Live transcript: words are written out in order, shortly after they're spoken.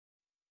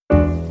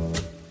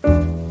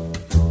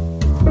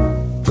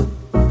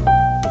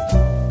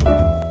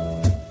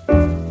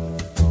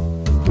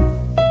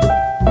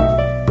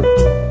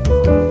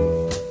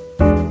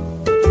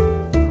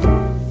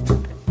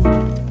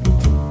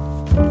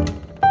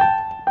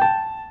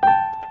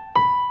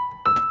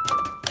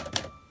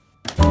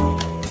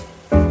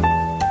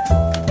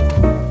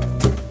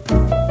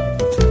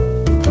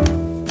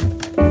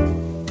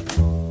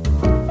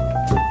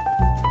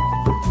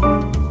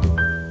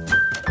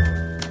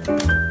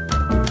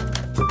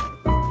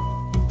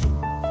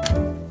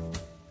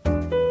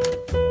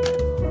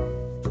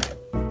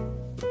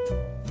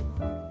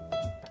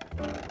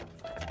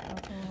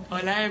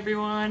Hola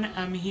everyone,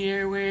 I'm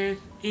here with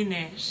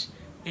Inês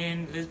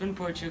in Lisbon,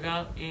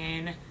 Portugal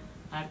in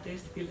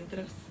Artes y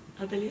Letras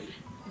Atelier.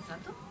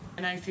 Exacto.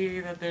 And I see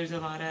that there's a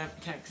lot of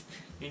text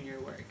in your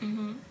work.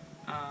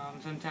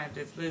 Sometimes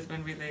it's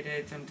Lisbon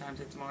related, sometimes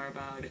it's more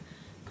about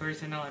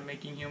personal and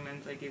making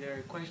humans like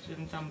either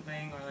question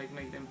something or like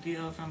make them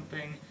feel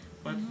something.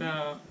 What's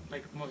the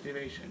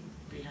motivation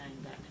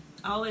behind that?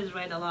 I always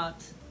read a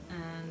lot,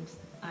 and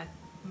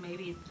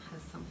maybe it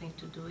has something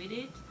to do with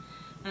it.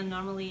 And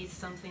normally it's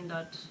something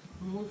that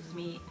moves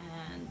me,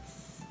 and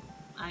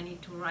I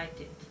need to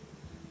write it.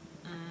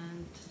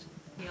 And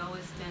it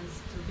always tends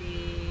to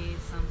be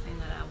something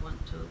that I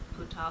want to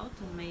put out,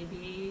 and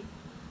maybe,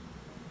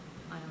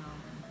 I don't know,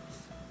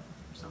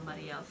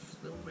 somebody else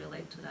will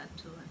relate to that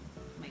too and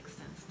make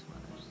sense to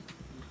others.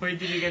 Where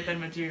did you get that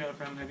material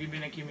from? Have you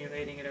been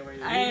accumulating it over the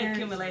years? I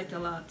accumulate a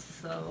lot,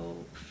 so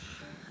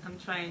I'm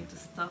trying to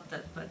stop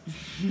that, but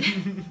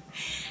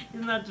it's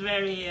not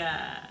very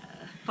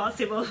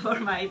possible for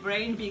my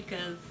brain,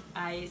 because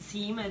I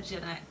see image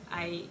and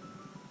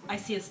I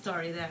see a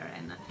story there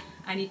and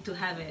I need to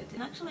have it.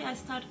 And actually I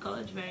started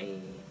college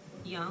very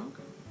young,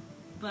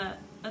 but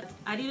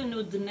I didn't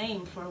know the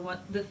name for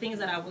the things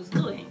that I was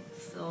doing.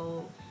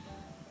 So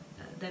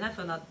then I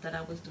found out that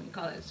I was doing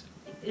college.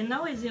 And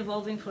now it's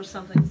evolving for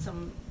something,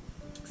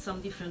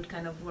 some different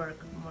kind of work,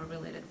 more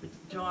related with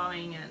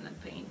drawing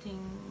and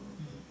painting.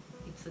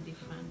 It's a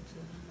different...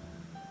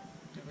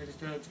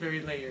 it's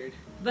very layered.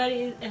 But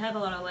it have a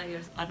lot of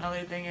layers.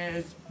 Another thing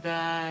is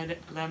that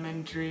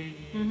lemon tree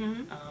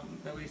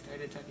that we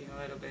started talking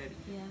a little bit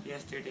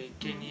yesterday.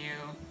 Can you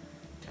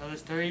tell the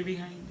story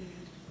behind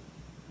it?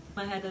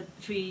 I had a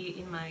tree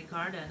in my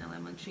garden, a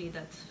lemon tree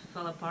that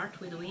fell apart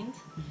with the wind,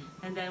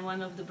 and then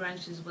one of the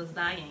branches was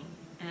dying.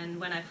 And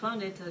when I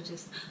found it, I was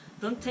just,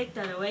 don't take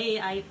that away,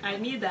 I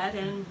need that.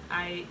 And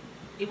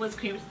it was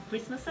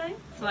Christmas time,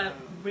 so I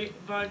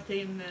brought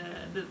in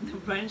the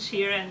branch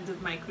here and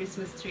did my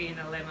Christmas tree in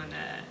a lemon.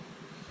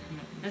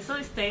 And so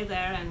it stayed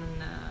there, and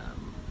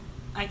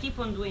I keep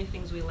on doing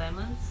things with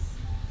lemons.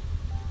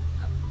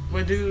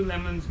 What do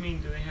lemons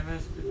mean? Do they have a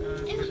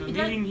special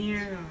meaning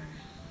here?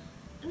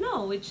 Or?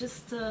 No, it's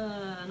just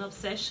an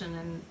obsession,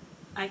 and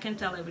I can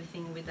tell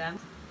everything with them.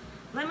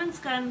 Lemons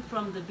come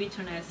from the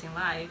bitterness in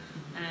life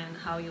and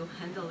how you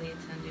handle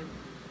it, and you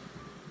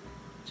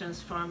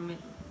transform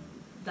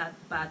that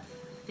bad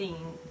thing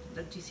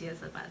that you see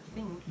as a bad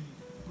thing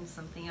in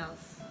something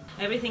else.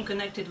 Everything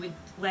connected with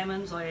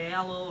lemons or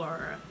yellow,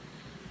 or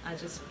I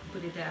just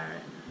put it there.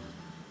 And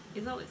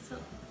it's always an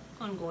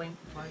ongoing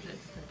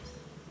project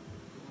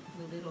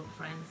with little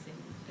friends.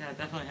 Yeah, it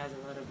definitely has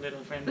a lot of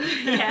little friends.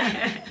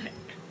 Yeah.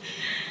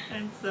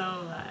 And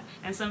so,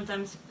 and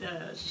sometimes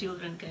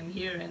children come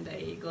here and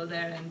they go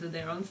there and do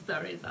their own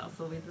stories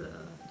also with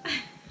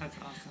That's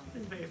awesome.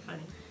 It's very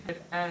funny.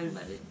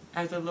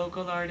 As a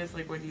local artist,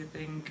 like, what do you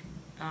think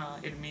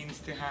it means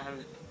to have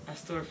a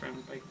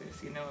storefront like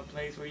this? You know, a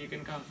place where you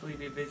can constantly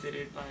be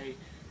visited by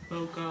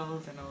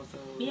locals and also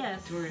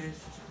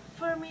tourists.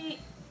 For me,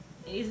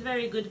 it's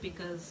very good,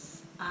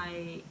 because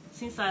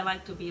since I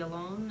like to be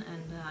alone,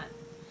 and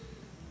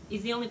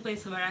it's the only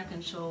place where I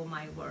can show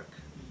my work.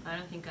 I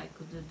don't think I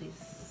could do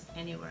this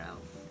anywhere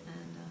else.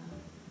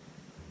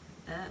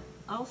 And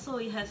also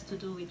it has to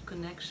do with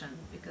connection,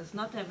 because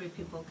not every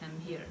people come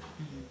here.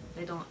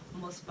 They don't.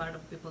 Most part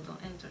of people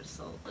don't enter.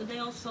 So they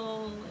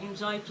also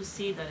enjoy to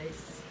see that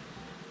it's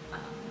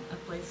a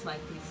place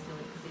like this still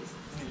exists.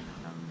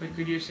 But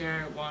could you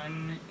share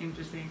one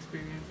interesting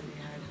experience that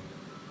you had,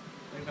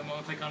 like the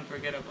most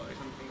unforgettable or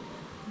something?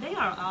 They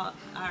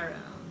are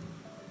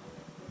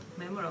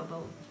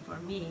memorable for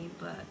me,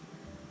 but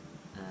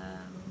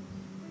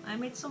I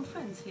made some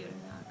friends here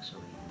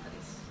actually.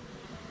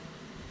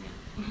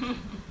 Well,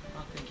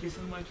 thank you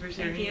so much for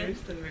sharing your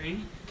story.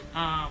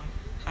 How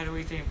do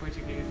we say in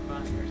Portuguese? Bye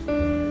or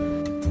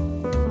something?